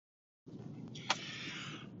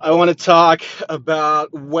I want to talk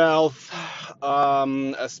about wealth,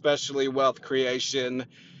 especially wealth creation.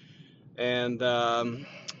 And,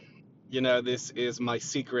 this is my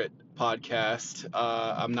secret podcast.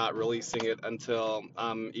 I'm not releasing it until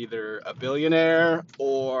I'm either a billionaire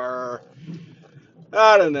or,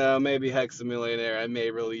 I don't know, maybe hexamillionaire. I may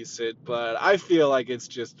release it, but I feel like it's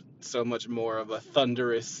just so much more of a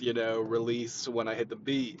thunderous, release when I hit the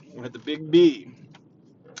B, hit the big B.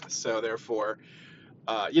 So therefore,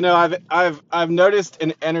 I've noticed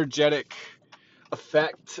an energetic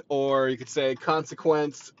effect, or you could say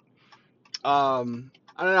consequence. I don't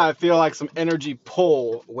know. I feel like some energy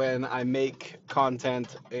pull when I make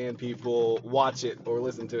content and people watch it or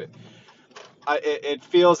listen to it. It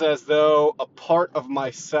feels as though a part of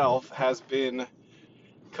myself has been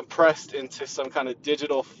compressed into some kind of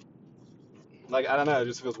digital. Like, I don't know. It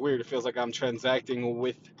just feels weird. It feels like I'm transacting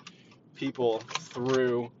with people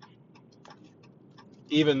through,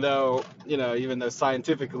 even though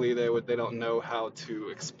scientifically they don't know how to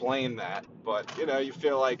explain that, but you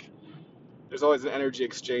feel like there's always an energy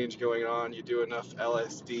exchange going on. You do enough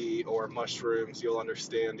LSD or mushrooms, you'll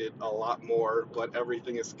understand it a lot more, but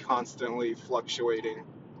everything is constantly fluctuating.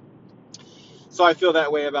 So I feel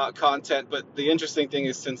that way about content, but the interesting thing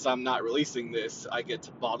is, since I'm not releasing this, I get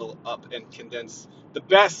to bottle up and condense the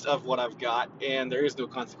best of what I've got, and there is no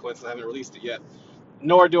consequence. I haven't released it yet,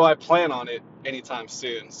 nor do I plan on it anytime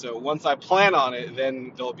soon. So once I plan on it,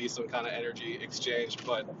 then there'll be some kind of energy exchange.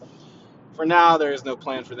 But for now, there is no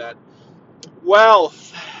plan for that.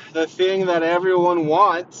 Wealth, the thing that everyone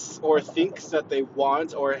wants or thinks that they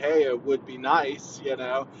want, or hey, it would be nice,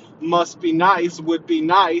 must be nice, would be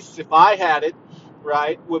nice if I had it,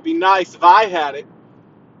 right? Would be nice if I had it.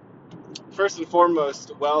 First and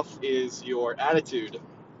foremost, wealth is your attitude.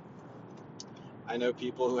 I know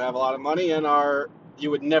people who have a lot of money and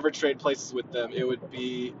you would never trade places with them. It would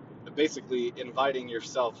be basically inviting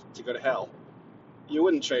yourself to go to hell. You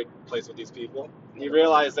wouldn't trade places with these people. You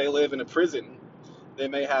realize they live in a prison. They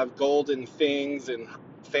may have golden things and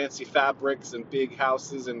fancy fabrics and big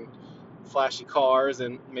houses and flashy cars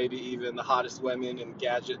and maybe even the hottest women and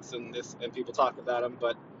gadgets and this, and people talk about them.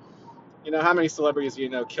 But how many celebrities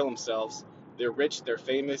kill themselves? They're rich, they're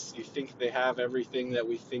famous. You think they have everything that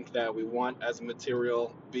we think that we want as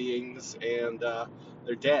material beings, and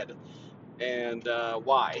they're dead. And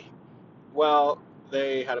why? Well,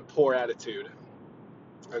 they had a poor attitude.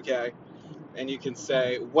 Okay, and you can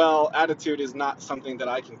say, well, attitude is not something that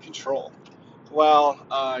I can control. Well,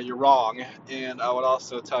 you're wrong, and I would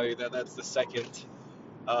also tell you that that's the second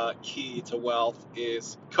key to wealth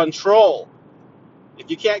is control. If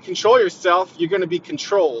you can't control yourself, you're going to be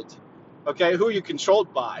controlled. Okay, who are you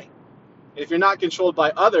controlled by? If you're not controlled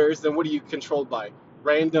by others, then what are you controlled by?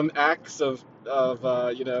 Random acts of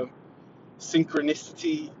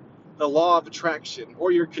synchronicity, the law of attraction,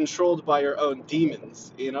 or you're controlled by your own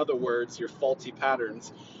demons. In other words, your faulty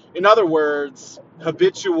patterns. In other words,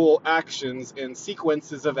 habitual actions and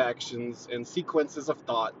sequences of actions and sequences of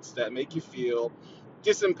thoughts that make you feel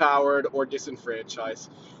disempowered or disenfranchised.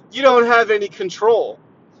 You don't have any control.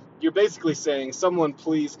 You're basically saying, someone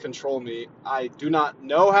please control me. I do not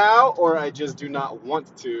know how, or I just do not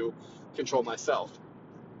want to control myself.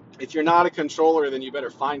 If you're not a controller, then you better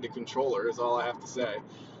find a controller, is all I have to say.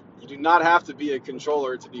 You do not have to be a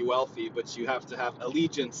controller to be wealthy, but you have to have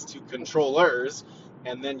allegiance to controllers,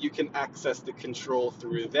 and then you can access the control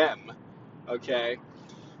through them. Okay?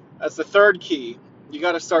 That's the third key. You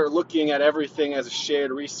got to start looking at everything as a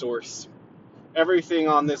shared resource. Everything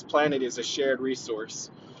on this planet is a shared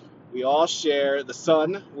resource. We all share the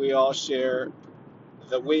sun, we all share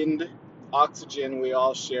the wind, oxygen, we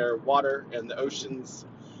all share water and the oceans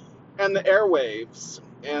and the airwaves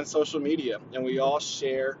and social media, and we all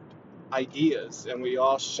share ideas, and we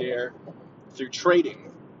all share through trading.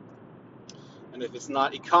 And if it's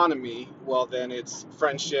not economy, well, then it's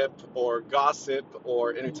friendship or gossip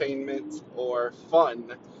or entertainment or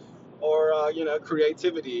fun or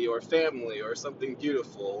creativity or family or something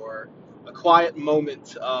beautiful or a quiet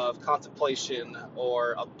moment of contemplation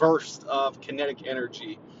or a burst of kinetic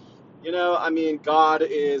energy. God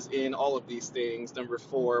is in all of these things. Number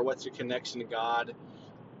four, what's your connection to God?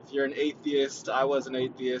 If you're an atheist, I was an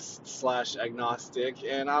atheist slash agnostic,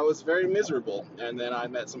 and I was very miserable. And then I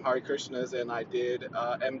met some Hare Krishnas, and I did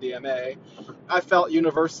MDMA. I felt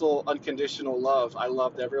universal, unconditional love. I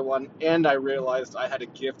loved everyone, and I realized I had a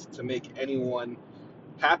gift to make anyone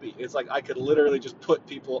happy. It's like I could literally just put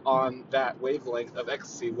people on that wavelength of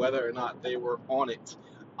ecstasy, whether or not they were on it.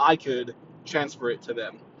 I could transfer it to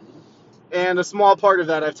them. And a small part of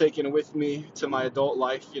that I've taken with me to my adult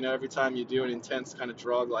life. You know, every time you do an intense kind of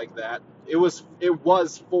drug like that, it was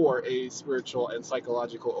for a spiritual and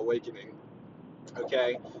psychological awakening.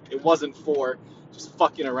 Okay, it wasn't for just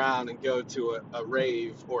fucking around and go to a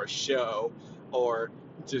rave or a show, or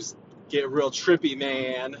just get real trippy,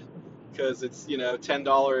 man, because it's,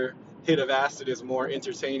 $10 hit of acid is more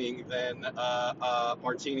entertaining than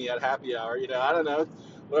martini at happy hour. I don't know,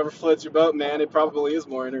 whatever floats your boat, man. It probably is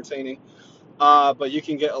more entertaining. But you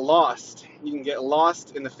can get lost. You can get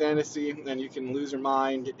lost in the fantasy, and you can lose your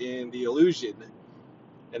mind in the illusion,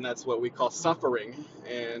 and that's what we call suffering.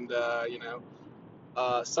 And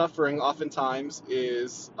suffering oftentimes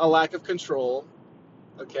is a lack of control.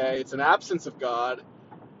 Okay, it's an absence of God,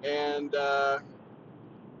 and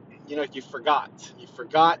you forgot. You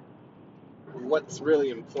forgot what's really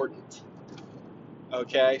important.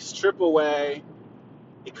 Okay, strip away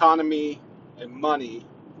economy and money.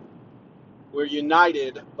 We're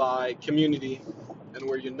united by community, and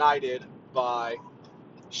we're united by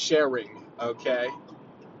sharing. Okay,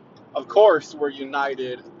 of course we're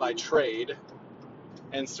united by trade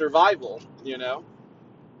and survival.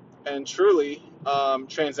 And truly,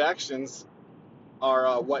 transactions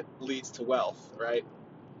are what leads to wealth, right?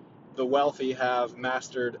 The wealthy have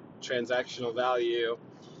mastered transactional value,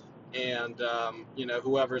 and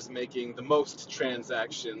whoever's making the most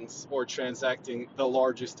transactions or transacting the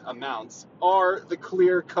largest amounts are the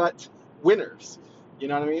clear-cut winners. You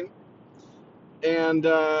know what I mean? And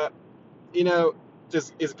you know,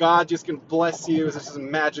 is God just gonna bless you? Is this just a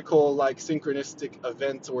magical, like, synchronistic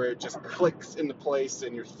event where it just clicks into place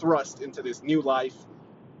and you're thrust into this new life?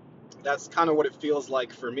 That's kind of what it feels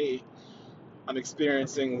like for me. I'm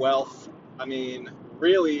experiencing wealth. I mean,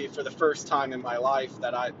 really, for the first time in my life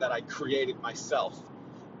that I created myself.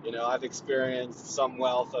 I've experienced some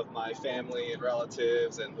wealth of my family and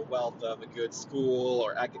relatives and the wealth of a good school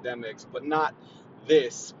or academics, but not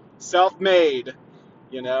this. Self-made,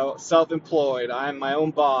 self-employed. I'm my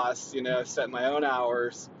own boss. Set my own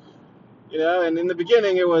hours. And in the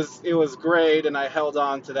beginning it was great, and I held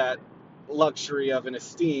on to that luxury of an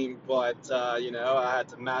esteem, but I had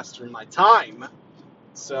to master my time.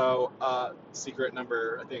 So secret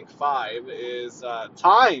number, I think, 5 is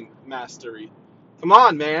time mastery. Come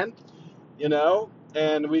on, man.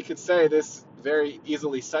 And we could say this very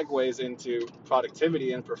easily segues into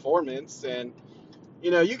productivity and performance. And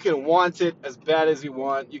you can want it as bad as you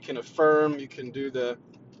want. You can affirm, you can do the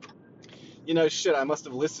shit, I must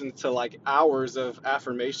have listened to like hours of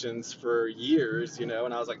affirmations for years, when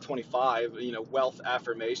I was like 25, wealth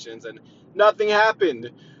affirmations, and nothing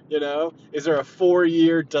happened. Is there a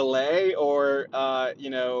 4-year delay, or, I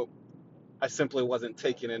simply wasn't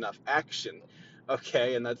taking enough action?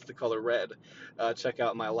 Okay, and that's the color red. Check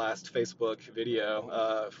out my last Facebook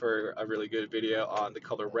video for a really good video on the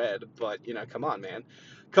color red. But, come on, man.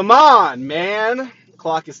 Come on, man.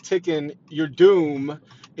 Clock is ticking. Your doom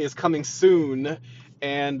is coming soon.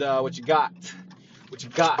 And what you got? What you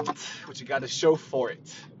got? What you got to show for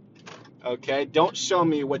it? Okay? Don't show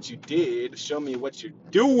me what you did. Show me what you're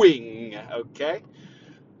doing. Okay?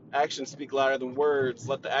 Actions speak louder than words.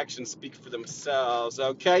 Let the actions speak for themselves.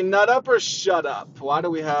 Okay, nut up or shut up? Why do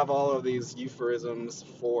we have all of these euphemisms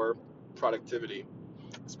for productivity?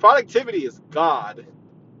 Because productivity is God.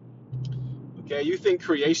 Okay, you think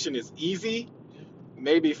creation is easy?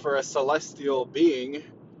 Maybe for a celestial being,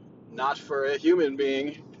 not for a human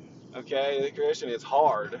being. Okay, the creation is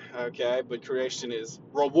hard. Okay, but creation is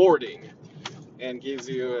rewarding and gives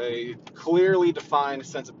you a clearly defined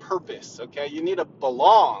sense of purpose. Okay, you need to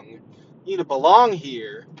belong. You need to belong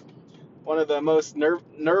here. One of the most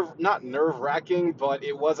not nerve-wracking, but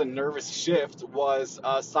it was a nervous shift, was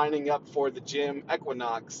signing up for the gym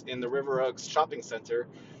Equinox in the River Oaks Shopping Center,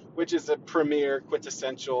 which is a premier,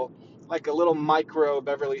 quintessential, like a little micro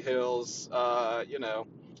Beverly Hills,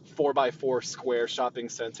 4x4 square shopping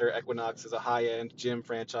center. Equinox is a high-end gym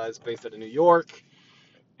franchise based out of New York.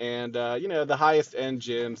 And the highest end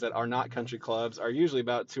gyms that are not country clubs are usually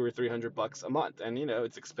about $200 or $300 a month, and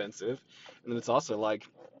it's expensive. And it's also like,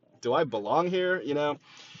 do I belong here?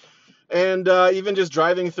 And even just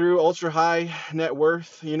driving through ultra high net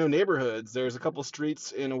worth, neighborhoods. There's a couple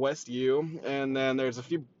streets in West U, and then there's a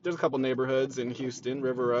couple neighborhoods in Houston,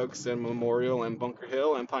 River Oaks and Memorial and Bunker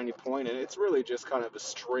Hill and Piney Point, and it's really just kind of a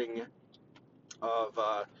string of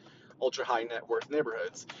ultra high net worth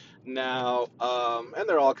neighborhoods. Now, and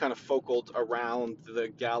they're all kind of focused around the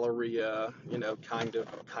Galleria, kind of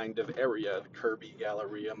area, the Kirby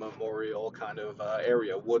Galleria Memorial kind of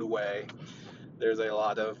area, Woodway. There's a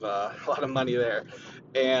lot of money there,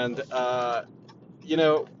 and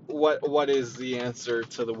what is the answer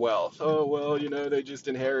to the wealth? Oh, well, they just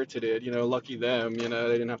inherited it. Lucky them. They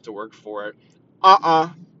didn't have to work for it. Uh-uh.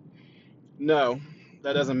 No,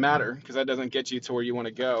 that doesn't matter because that doesn't get you to where you want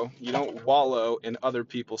to go. You don't wallow in other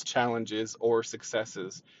people's challenges or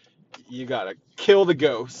successes. You gotta kill the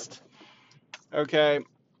ghost. Okay.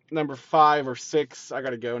 Number 5 or 6, I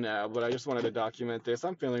gotta go now, but I just wanted to document this.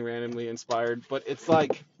 I'm feeling randomly inspired, but it's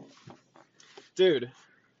like, dude,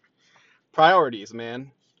 priorities,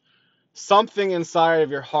 man. Something inside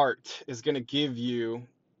of your heart is gonna give you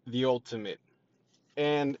the ultimate,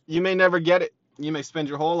 and you may never get it. You may spend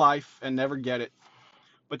your whole life and never get it,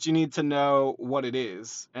 but you need to know what it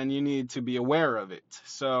is, and you need to be aware of it.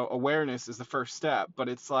 So awareness is the first step, but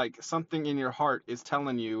it's like something in your heart is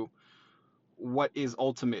telling you what is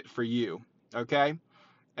ultimate for you. Okay.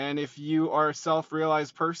 And if you are a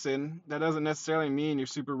self-realized person, that doesn't necessarily mean you're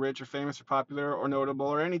super rich or famous or popular or notable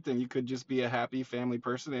or anything. You could just be a happy family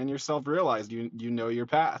person and you're self-realized. You know your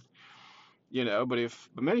path,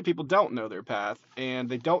 but many people don't know their path and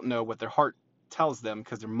they don't know what their heart tells them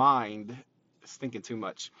because their mind is thinking too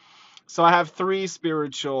much. So I have 3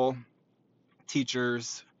 spiritual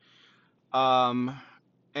teachers, um,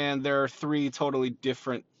 and there are 3 totally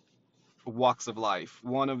different walks of life.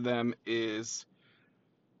 One of them is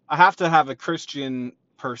I have to have a Christian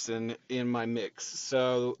person in my mix.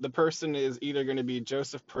 So the person is either going to be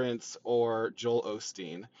Joseph Prince or Joel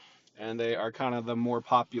Osteen. And they are kind of the more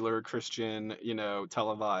popular Christian,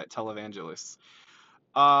 televangelists.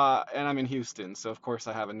 And I'm in Houston, so of course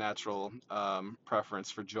I have a natural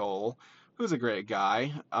preference for Joel, who's a great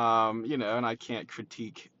guy. And I can't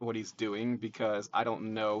critique what he's doing because I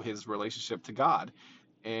don't know his relationship to God.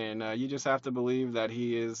 And you just have to believe that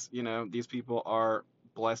he is, these people are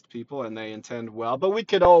blessed people and they intend well. But we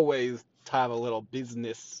could always have a little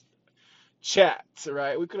business chat,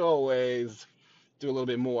 right? We could always do a little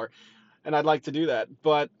bit more. And I'd like to do that.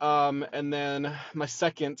 But, and then my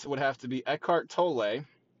second would have to be Eckhart Tolle.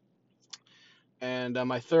 And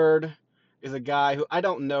my third is a guy who I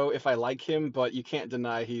don't know if I like him, but you can't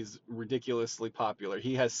deny he's ridiculously popular.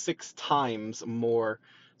 He has 6 times more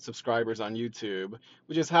subscribers on YouTube,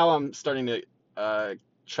 which is how I'm starting to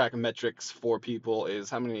track metrics for people is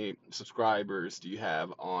how many subscribers do you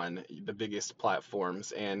have on the biggest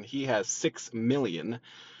platforms. And he has 6 million.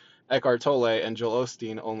 Eckhart Tolle and Joel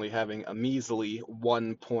Osteen only having a measly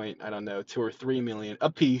 1 point, I don't know, 2 or 3 million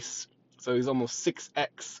apiece. So he's almost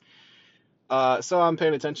 6x. So I'm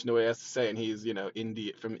paying attention to what he has to say, and he's,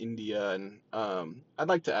 from India, and I'd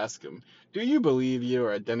like to ask him, do you believe you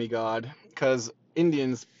are a demigod? Because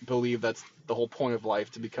Indians believe that's the whole point of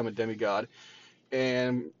life, to become a demigod,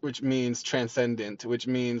 and which means transcendent, which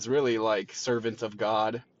means really like servant of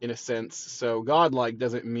God in a sense. So godlike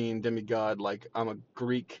doesn't mean demigod, like I'm a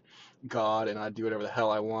Greek god and I do whatever the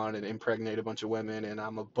hell I want and impregnate a bunch of women and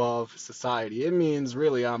I'm above society. It means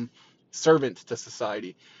really I'm servant to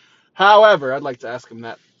society. However, I'd like to ask him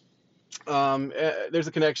that. There's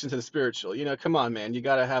a connection to the spiritual. Come on, man. You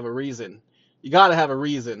got to have a reason. You got to have a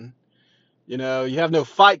reason. You have no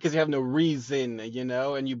fight because you have no reason,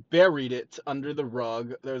 and you buried it under the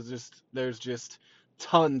rug. There's just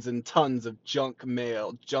tons and tons of junk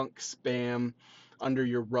mail, junk spam under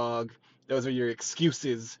your rug. Those are your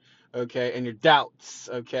excuses, okay, and your doubts,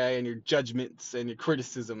 okay, and your judgments and your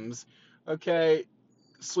criticisms, okay.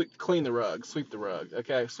 Clean the rug, sweep the rug,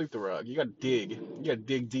 okay, sweep the rug. You gotta dig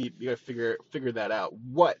deep. You gotta figure that out.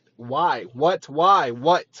 What? Why? What?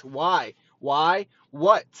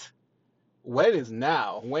 When is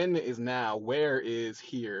now? When is now? Where is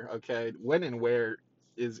here? Okay, when and where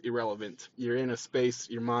is irrelevant. You're in a space.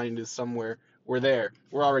 Your mind is somewhere. We're there.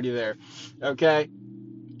 We're already there. Okay.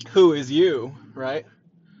 Who is you? Right?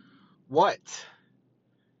 What?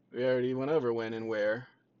 We already went over when and where.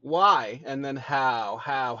 Why? And then how?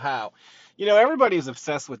 How? Everybody's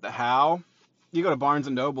obsessed with the how. You go to Barnes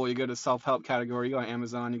and Noble, you go to self-help category, you go to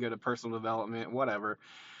Amazon, you go to personal development, whatever,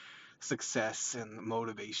 success and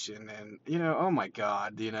motivation, and oh my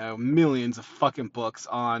God, millions of fucking books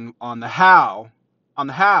on the how, on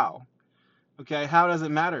the how. Okay, how does it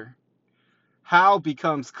matter? How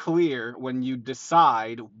becomes clear when you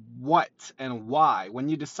decide what and why. When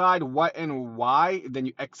you decide what and why, then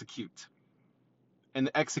you execute. And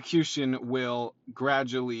the execution will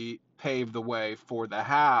gradually pave the way for the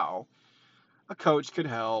how. A coach could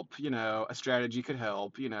help, a strategy could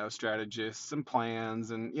help, strategists and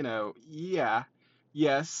plans and, yeah,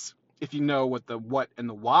 yes, if you know what the what and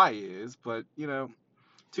the why is, but,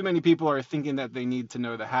 too many people are thinking that they need to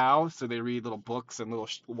know the how, so they read little books and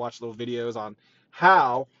watch little videos on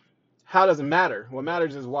how How does it matter? What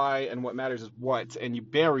matters is why, and what matters is what. And you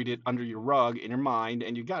buried it under your rug in your mind,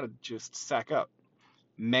 and you gotta just sack up.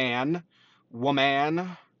 Man,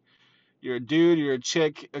 woman, you're a dude, you're a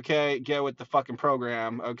chick, okay? Get with the fucking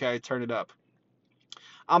program, okay? Turn it up.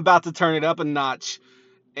 I'm about to turn it up a notch.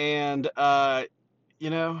 And, you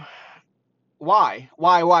know, why?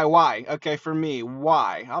 Why? Okay, for me,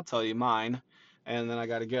 why? I'll tell you mine. And then I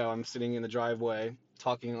gotta go. I'm sitting in the driveway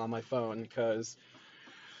talking on my phone because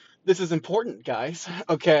this is important, guys.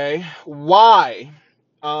 Okay, why?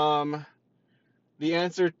 Um, the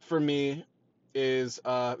answer for me is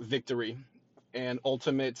victory and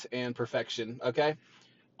ultimate and perfection. Okay,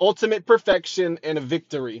 ultimate perfection and a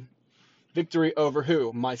victory. Victory over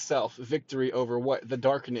who? Myself. Victory over what? The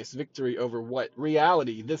darkness. Victory over what?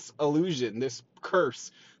 Reality. This illusion. This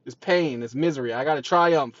curse. This pain. This misery. I gotta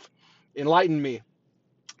triumph. Enlighten me.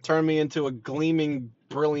 Turn me into a gleaming,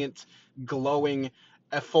 brilliant, glowing,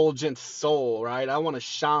 effulgent soul, right? I want to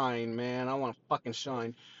shine, man. I want to fucking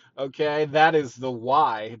shine. Okay, that is the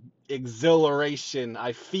why. Exhilaration.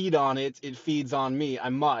 I feed on it. It feeds on me. I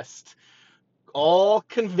must. All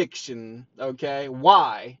conviction. Okay,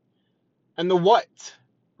 why? And the what,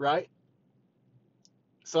 right?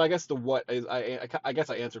 So I guess the what is I guess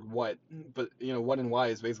I answered what, but what and why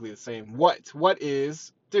is basically the same. What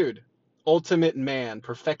is, dude? Ultimate man,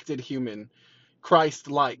 perfected human,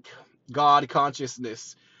 Christ-like, God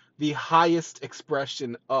consciousness, the highest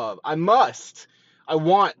expression of. I must, I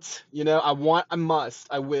want, I want, I must,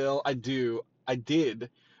 I will, I do, I did,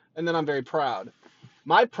 and then I'm very proud.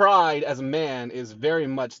 My pride as a man is very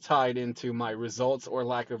much tied into my results or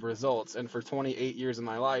lack of results. And for 28 years of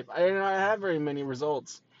my life, I didn't have very many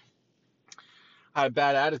results. I had a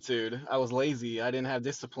bad attitude. I was lazy. I didn't have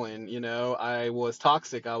discipline. I was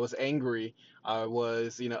toxic. I was angry. I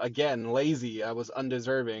was, again, lazy. I was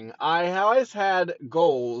undeserving. I always had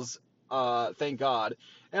goals, thank God.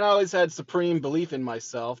 And I always had supreme belief in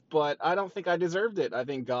myself, but I don't think I deserved it. I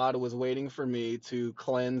think God was waiting for me to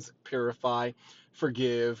cleanse, purify,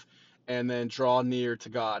 forgive, and then draw near to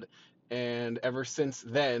God. And ever since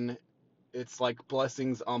then, it's like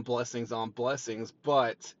blessings on blessings on blessings,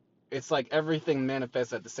 but it's like everything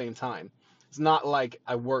manifests at the same time. It's not like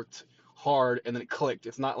I worked hard and then it clicked.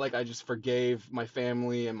 It's not like I just forgave my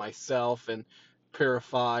family and myself and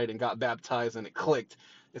purified and got baptized and it clicked.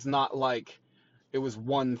 It's not like it was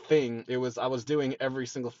one thing. I was doing every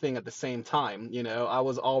single thing at the same time. I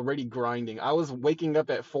was already grinding. I was waking up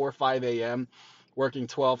at 4 or 5 a.m., working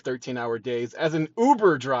 12, 13-hour days as an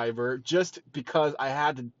Uber driver just because I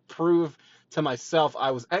had to prove to myself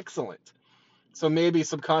I was excellent. So maybe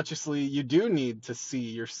subconsciously you do need to see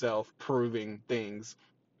yourself proving things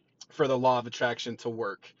for the law of attraction to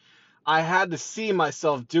work. I had to see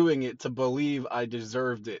myself doing it to believe I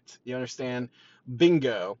deserved it. You understand?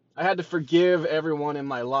 Bingo. I had to forgive everyone in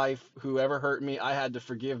my life who ever hurt me. I had to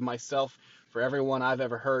forgive myself for everyone I've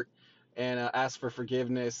ever hurt and ask for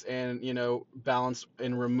forgiveness and, balance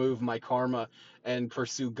and remove my karma and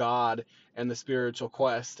pursue God and the spiritual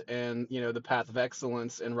quest and, the path of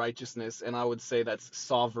excellence and righteousness. And I would say that's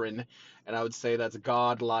sovereign, and I would say that's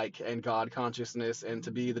God-like and God consciousness. And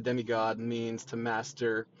to be the demigod means to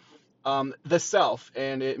master the self,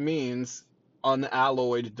 and it means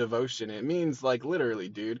unalloyed devotion. It means, like, literally,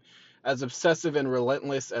 dude, as obsessive and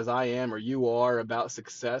relentless as I am or you are about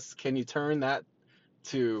success, can you turn that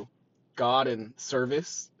to God and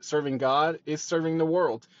service? Serving God is serving the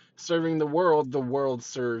world. Serving the world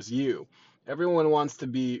serves you. Everyone wants to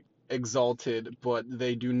be exalted, but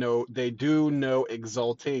they do know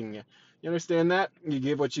exalting. You understand that? You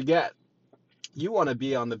give what you get. You want to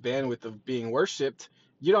be on the bandwidth of being worshipped.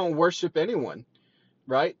 You don't worship anyone,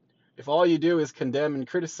 right? If all you do is condemn and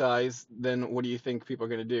criticize, then what do you think people are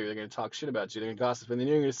going to do? They're going to talk shit about you. They're going to gossip. And then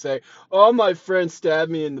you're going to say, oh, my friend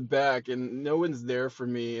stabbed me in the back and no one's there for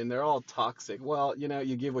me and they're all toxic. Well,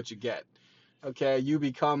 you give what you get. Okay, you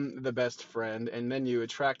become the best friend and then you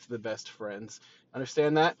attract the best friends.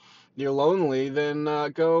 Understand that? You're lonely, then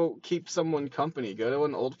go keep someone company. Go to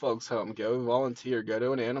an old folks home. Go volunteer. Go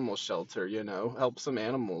to an animal shelter, help some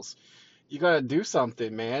animals. You gotta do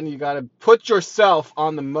something, man. You gotta put yourself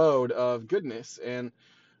on the mode of goodness. And,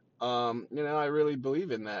 I really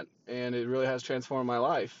believe in that. And it really has transformed my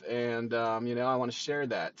life. And, I want to share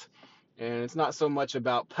that. And it's not so much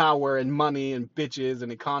about power and money and bitches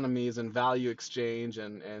and economies and value exchange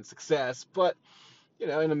and success, but,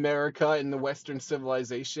 in America, in the Western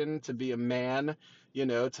civilization, to be a man,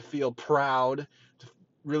 to feel proud, to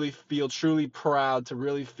really feel truly proud, to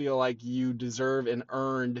really feel like you deserve and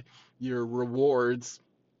earned your rewards,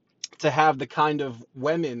 to have the kind of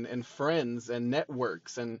women and friends and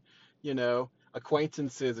networks and,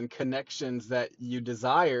 acquaintances and connections that you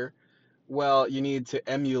desire, well, you need to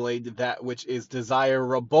emulate that which is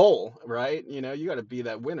desirable, right? You got to be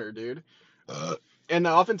that winner, dude. And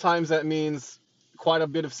oftentimes that means quite a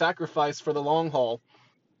bit of sacrifice for the long haul.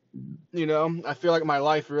 I feel like my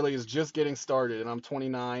life really is just getting started, and I'm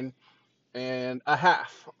 29 and a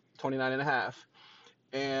half, 29 and a half.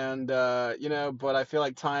 And but I feel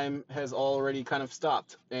like time has already kind of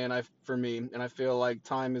stopped, for me, and I feel like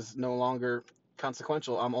time is no longer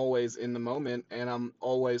consequential. I'm always in the moment, and I'm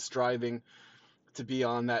always striving to be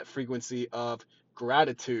on that frequency of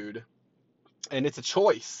gratitude. And it's a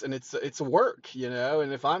choice, and it's a work,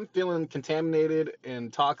 and if I'm feeling contaminated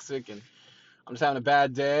and toxic, and I'm just having a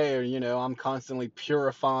bad day, or I'm constantly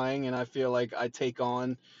purifying, and I feel like I take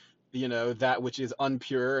on that which is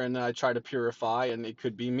unpure, and I try to purify, and it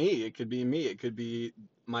could be me, it could be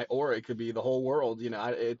my aura, it could be the whole world.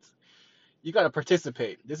 It's you got to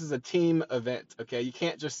participate. This is a team event, okay? You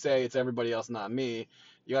can't just say it's everybody else, not me.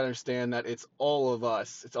 You got to understand that it's all of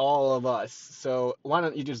us. It's all of us. So why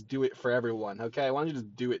don't you just do it for everyone, okay? Why don't you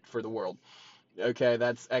just do it for the world? Okay,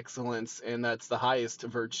 that's excellence, and that's the highest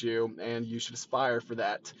virtue, and you should aspire for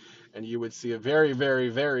that. And you would see a very, very,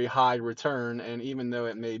 very high return. And even though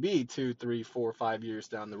it may be 2, 3, 4, 5 years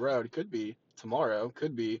down the road, it could be tomorrow,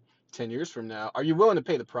 could be 10 years from now. Are you willing to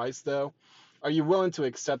pay the price, though? Are you willing to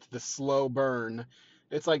accept the slow burn?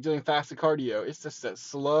 It's like doing fasted cardio. It's just a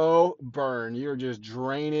slow burn. You're just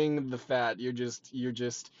draining the fat. You're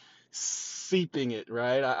just seeping it,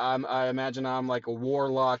 right? I imagine I'm like a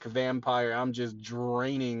warlock vampire. I'm just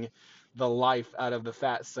draining the life out of the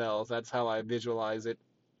fat cells. That's how I visualize it.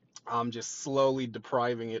 I'm just slowly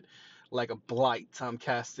depriving it like a blight. I'm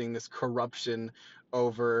casting this corruption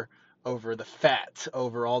over the fat,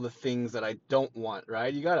 over all the things that I don't want,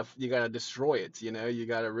 right? You gotta destroy it, you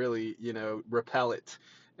gotta really, repel it.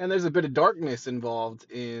 And there's a bit of darkness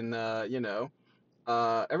involved in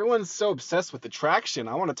everyone's so obsessed with attraction.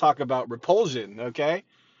 I want to talk about repulsion, okay?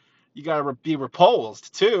 You gotta be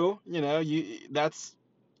repulsed too, that's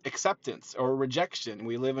acceptance or rejection.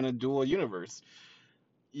 We live in a dual universe.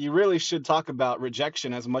 You really should talk about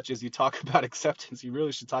rejection as much as you talk about acceptance. You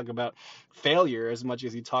really should talk about failure as much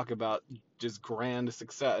as you talk about just grand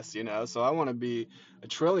success, So I want to be a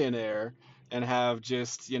trillionaire and have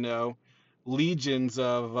just, legions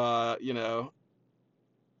of,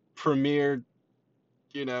 premier,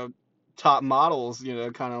 you know, top models,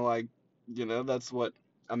 kind of like, that's what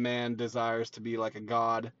a man desires, to be like a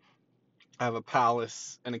god, have a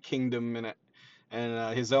palace and a kingdom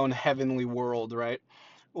and his own heavenly world, right?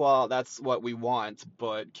 Well, that's what we want,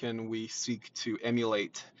 but can we seek to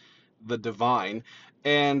emulate the divine?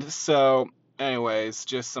 And so, anyways,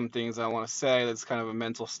 just some things I want to say. That's kind of a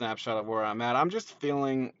mental snapshot of where I'm at. I'm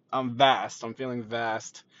vast. I'm feeling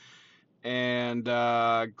vast and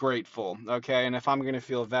grateful. Okay, and if I'm gonna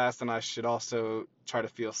feel vast, then I should also try to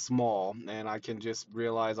feel small, and I can just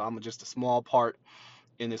realize I'm just a small part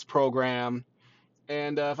in this program.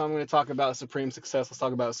 And if I'm going to talk about supreme success, let's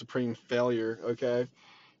talk about supreme failure. Okay,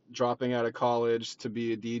 dropping out of college to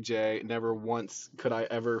be a DJ, never once could I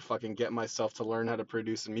ever fucking get myself to learn how to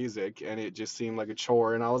produce music, and it just seemed like a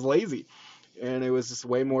chore, and I was lazy. And it was just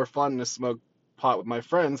way more fun to smoke pot with my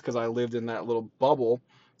friends because I lived in that little bubble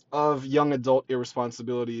of young adult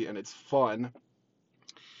irresponsibility, and it's fun.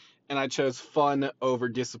 And I chose fun over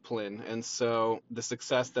discipline. And so the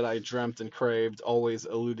success that I dreamt and craved always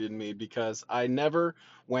eluded me because I never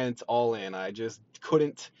went all in. I just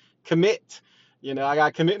couldn't commit. I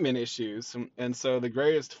got commitment issues. And so the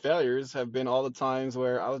greatest failures have been all the times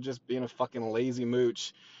where I was just being a fucking lazy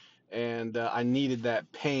mooch. And I needed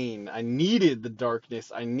that pain. I needed the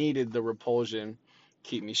darkness. I needed the repulsion.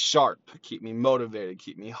 Keep me sharp, keep me motivated,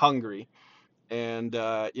 keep me hungry. And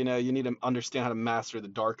you need to understand how to master the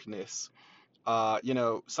darkness.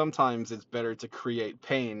 Sometimes it's better to create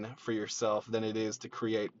pain for yourself than it is to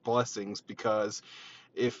create blessings, because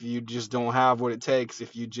if you just don't have what it takes,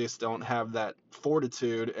 if you just don't have that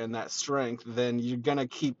fortitude and that strength, then you're gonna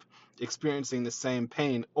keep experiencing the same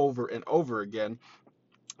pain over and over again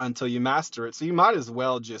until you master it. So you might as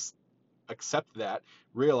well just accept that,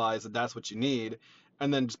 realize that that's what you need,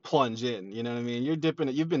 and then just plunge in. You know what I mean? You've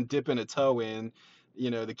been dipping a toe in,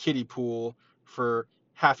 the kiddie pool for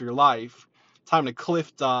half your life. Time to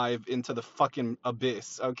cliff dive into the fucking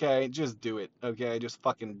abyss, okay? Just do it, okay? Just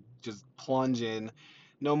plunge in.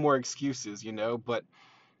 No more excuses, but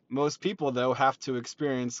most people, though, have to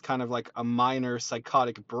experience kind of like a minor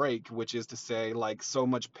psychotic break, which is to say, like, so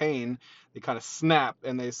much pain, they kind of snap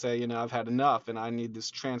and they say, I've had enough and I need this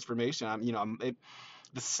transformation.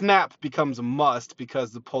 The snap becomes a must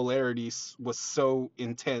because the polarity was so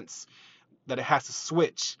intense that it has to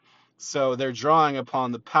switch. So they're drawing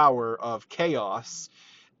upon the power of chaos.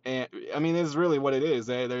 And I mean, this is really what it is.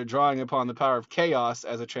 They're drawing upon the power of chaos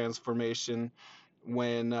as a transformation.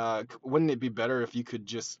 When wouldn't it be better if you could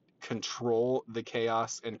just control the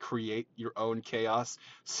chaos and create your own chaos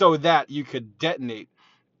so that you could detonate?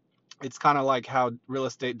 It's kind of like how real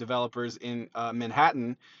estate developers in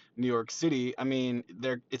Manhattan, New York City, I mean,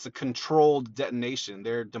 it's a controlled detonation.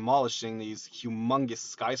 They're demolishing these humongous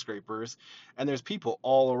skyscrapers, and there's people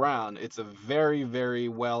all around. It's a very, very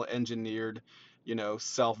well engineered,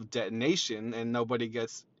 self detonation, and nobody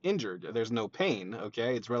gets injured. There's no pain,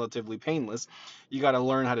 okay? It's relatively painless. You got to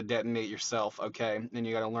learn how to detonate yourself, okay? And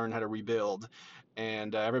you got to learn how to rebuild.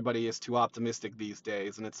 And everybody is too optimistic these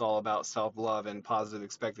days, and it's all about self-love and positive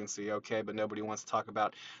expectancy, okay? But nobody wants to talk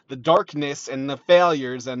about the darkness and the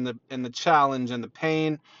failures and the challenge and the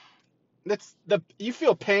pain. You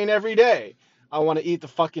feel pain every day. I want to eat the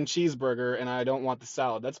fucking cheeseburger and I don't want the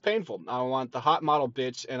salad. That's painful. I want the hot model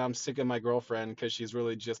bitch and I'm sick of my girlfriend because she's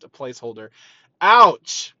really just a placeholder.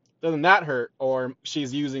 Ouch! Doesn't that hurt? Or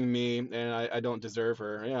she's using me and I don't deserve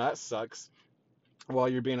her. Yeah, that sucks. Well,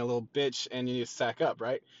 you're being a little bitch and you need to sack up,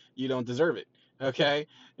 right? You don't deserve it, okay?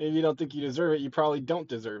 If you don't think you deserve it, you probably don't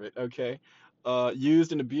deserve it, okay?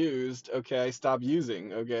 Used and abused, okay? Stop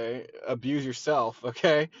using, okay? Abuse yourself,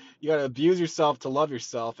 okay? You gotta abuse yourself to love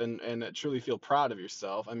yourself and truly feel proud of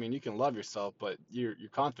yourself. I mean, you can love yourself, but your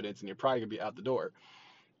confidence and your pride can be out the door,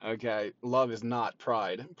 okay? Love is not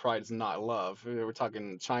pride. Pride is not love. We're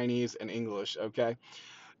talking Chinese and English, okay?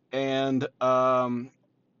 And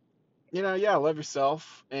yeah, love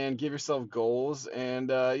yourself and give yourself goals and,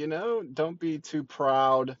 don't be too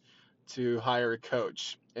proud to hire a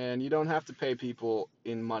coach. And you don't have to pay people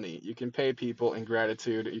in money. You can pay people in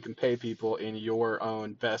gratitude. You can pay people in your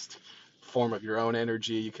own best form of your own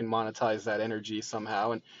energy. You can monetize that energy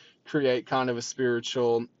somehow and create kind of a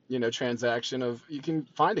spiritual, transaction of you can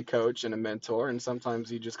find a coach and a mentor. And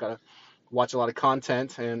sometimes you just got to watch a lot of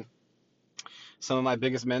content and some of my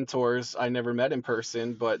biggest mentors I never met in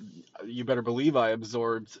person, but you better believe I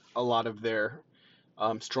absorbed a lot of their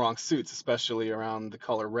strong suits, especially around the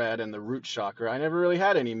color red and the root chakra. I never really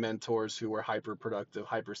had any mentors who were hyper productive,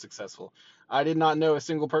 hyper successful. I did not know a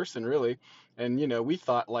single person really. And, we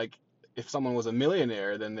thought like if someone was a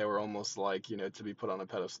millionaire, then they were almost like, to be put on a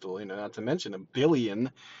pedestal, not to mention a billion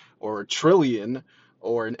or a trillion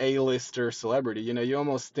or an A-lister celebrity. You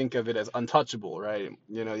almost think of it as untouchable, right?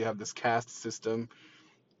 You have this caste system.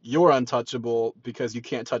 You're untouchable because you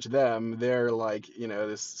can't touch them. They're like,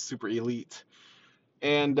 this super elite.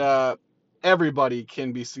 And everybody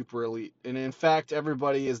can be super elite. And in fact,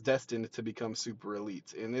 everybody is destined to become super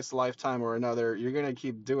elite. In this lifetime or another, you're going to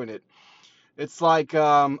keep doing it. It's like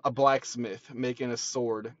a blacksmith making a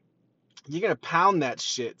sword. You're going to pound that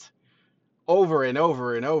shit over and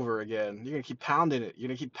over and over again. You're going to keep pounding it. You're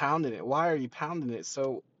going to keep pounding it. Why are you pounding it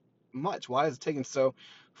so much? Why is it taking so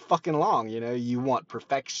fucking long? You want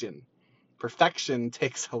perfection. Perfection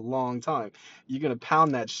takes a long time. You're going to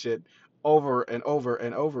pound that shit over and over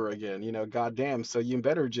and over again, goddamn. So you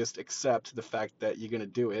better just accept the fact that you're going to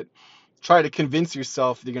do it. Try to convince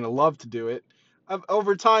yourself you're going to love to do it.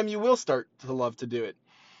 Over time, you will start to love to do it.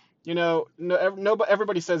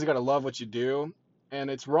 Everybody says you got to love what you do, and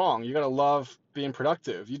it's wrong. You got to love being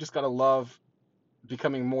productive. You just got to love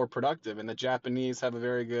becoming more productive. And the Japanese have a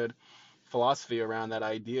very good philosophy around that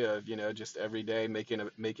idea of just every day making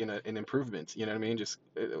an improvement. You know what I mean? Just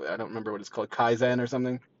I don't remember what it's called, Kaizen or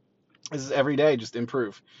something. This is every day, just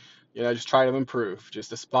improve. Just try to improve.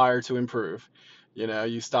 Just aspire to improve.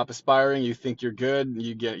 You stop aspiring, you think you're good,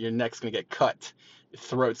 your neck's gonna get cut, your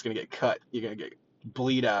throat's gonna get cut, you're gonna get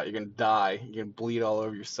bleed out, you're gonna die, you're gonna bleed all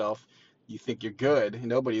over yourself. You think you're good.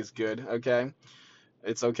 Nobody is good, okay?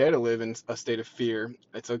 It's okay to live in a state of fear.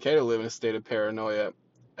 It's okay to live in a state of paranoia.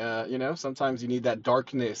 Sometimes you need that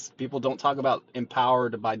darkness. People don't talk about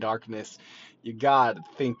empowered by darkness. You gotta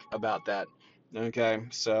think about that. Okay,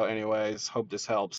 so anyways, hope this helps.